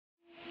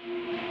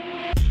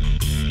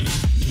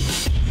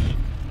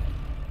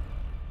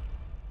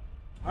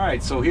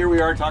Alright, so here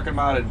we are talking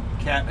about a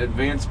CAT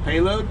Advanced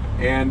Payload,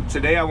 and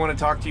today I want to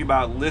talk to you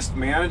about list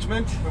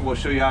management. We'll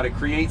show you how to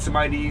create some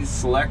IDs,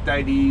 select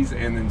IDs,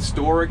 and then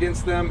store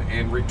against them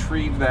and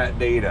retrieve that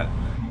data.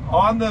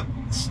 On the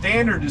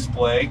standard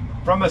display,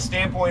 from a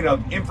standpoint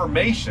of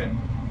information,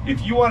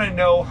 if you want to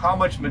know how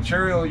much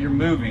material you're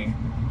moving,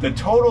 the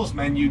totals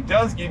menu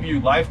does give you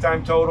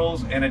lifetime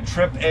totals and a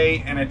trip A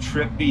and a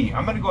trip B.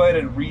 I'm going to go ahead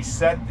and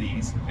reset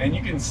these, and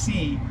you can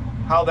see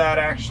how that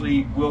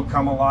actually will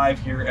come alive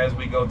here as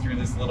we go through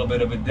this little bit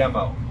of a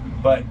demo.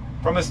 But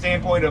from a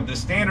standpoint of the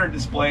standard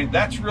display,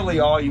 that's really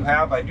all you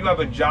have. I do have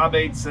a job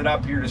aid set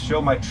up here to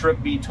show my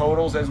trip B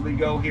totals as we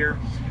go here.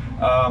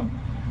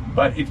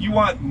 But if you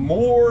want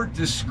more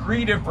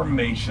discrete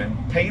information,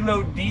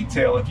 payload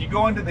detail, if you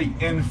go into the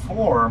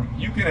inform,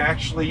 you can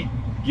actually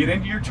get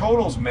into your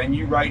totals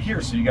menu right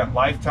here. So you got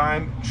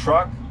lifetime,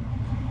 truck,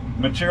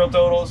 material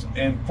totals,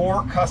 and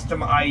 4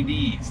 custom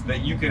IDs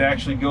that you could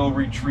actually go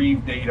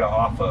retrieve data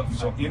off of.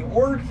 So in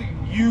order to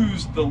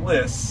use the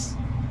lists,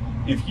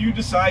 if you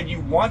decide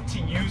you want to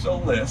use a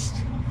list,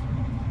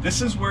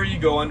 this is where you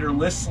go under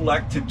list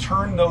select to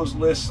turn those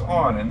lists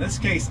on. In this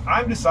case,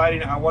 I'm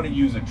deciding I want to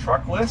use a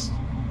truck list,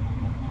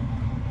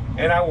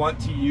 and I want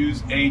to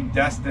use a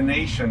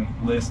destination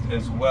list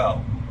as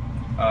well,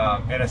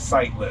 and a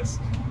site list.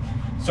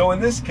 So in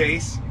this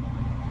case,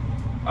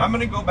 I'm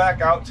going to go back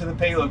out to the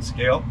payload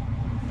scale,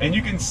 and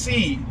you can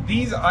see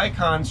these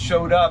icons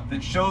showed up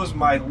that shows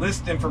my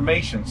list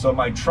information. So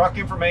my truck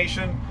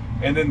information,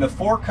 and then the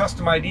 4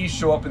 custom IDs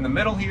show up in the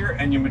middle here,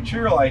 and your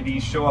material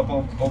IDs show up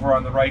over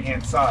on the right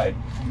hand side.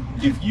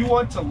 If you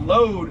want to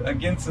load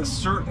against a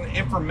certain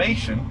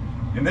information,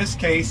 in this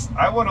case,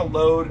 I want to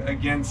load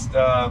against,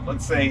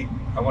 let's say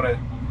I want to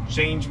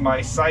change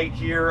my site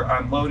here.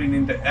 I'm loading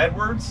into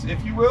Edwards,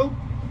 if you will.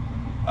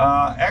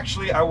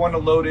 Actually, I want to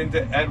load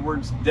into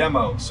Edwards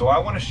demo. So I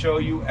want to show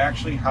you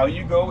actually how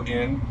you go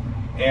in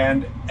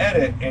and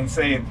edit and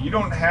say, if you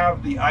don't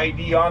have the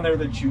ID on there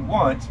that you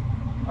want,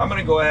 I'm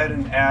going to go ahead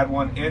and add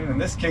one in. In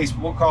this case,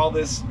 we'll call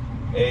this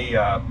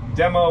a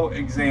demo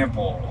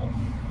example.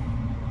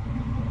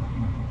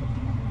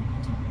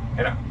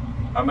 And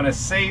I'm going to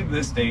save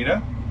this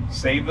data,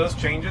 save those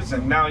changes,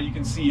 and now you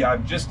can see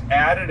I've just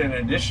added an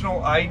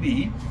additional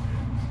ID.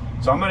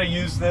 So I'm going to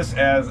use this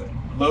as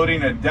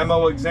loading a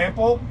demo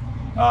example,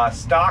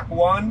 stock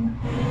 1.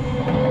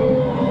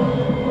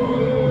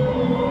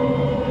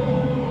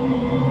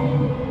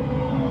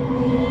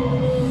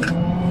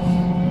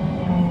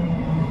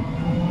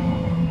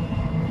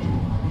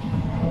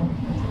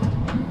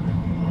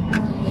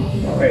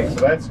 Okay, so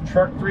that's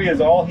truck 3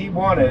 is all he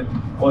wanted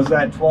was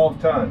that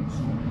 12 tons.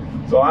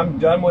 So I'm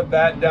done with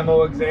that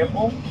demo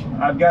example.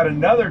 I've got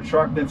another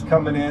truck that's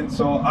coming in,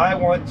 so I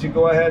want to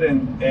go ahead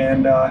and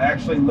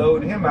actually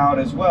load him out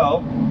as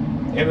well.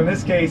 And in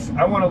this case,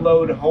 I want to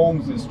load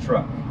Holmes's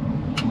truck.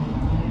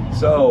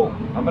 So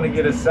I'm going to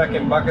get a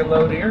second bucket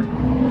load here.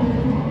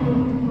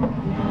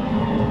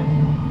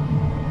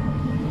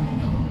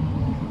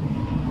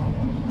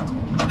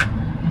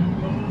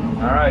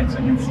 All right, so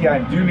you can see I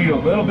do need a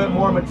little bit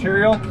more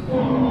material.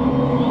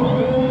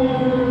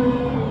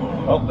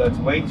 Oh, that's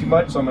way too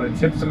much, so I'm going to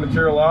tip some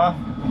material off.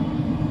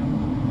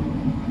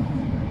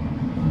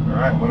 All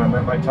right, when I'm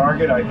at my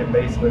target, I can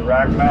basically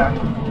rack back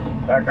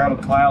out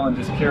of the pile and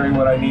just carry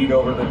what I need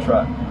over the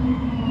truck.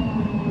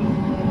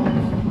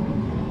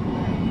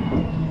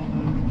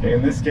 Okay,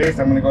 in this case,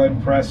 I'm going to go ahead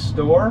and press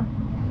store,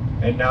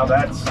 and now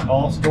that's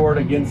all stored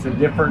against a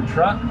different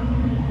truck.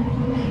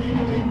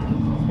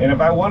 And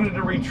if I wanted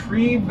to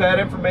retrieve that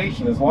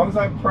information, as long as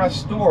I press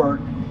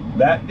store,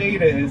 that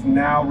data is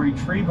now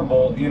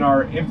retrievable in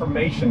our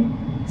information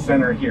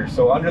center here.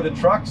 So under the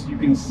trucks, you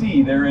can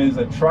see there is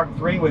a truck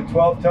 3 with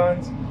 12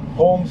 tons.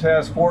 Holmes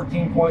has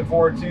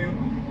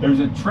 14.42. There's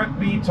a trip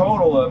B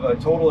total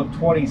of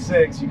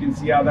 26. You can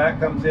see how that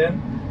comes in.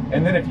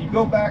 And then if you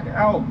go back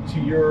out to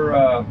your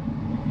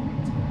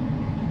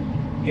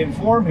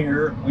inform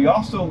here, we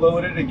also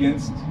loaded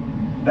against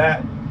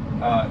that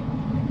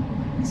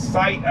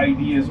site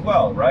ID as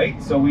well,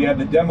 right? So we had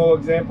the demo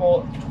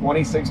example,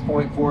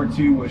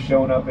 26.42 was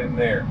showing up in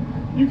there.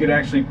 You could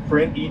actually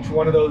print each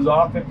one of those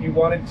off if you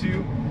wanted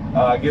to,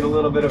 get a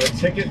little bit of a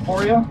ticket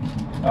for you.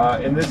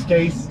 In this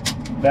case,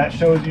 that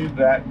shows you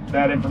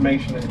that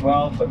information as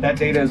well, but that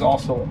data is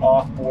also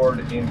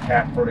off-board in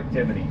CAT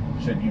productivity,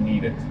 should you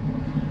need it.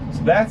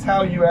 So that's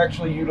how you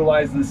actually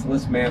utilize this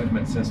list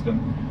management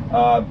system.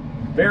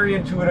 Very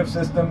intuitive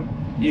system.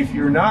 If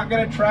you're not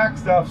going to track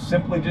stuff,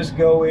 simply just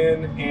go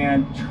in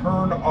and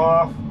turn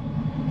off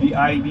the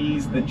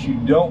IDs that you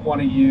don't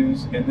want to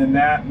use, and then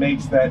that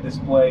makes that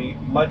display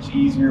much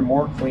easier,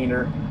 more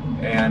cleaner,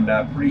 and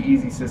a pretty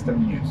easy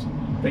system to use.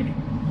 Thank you.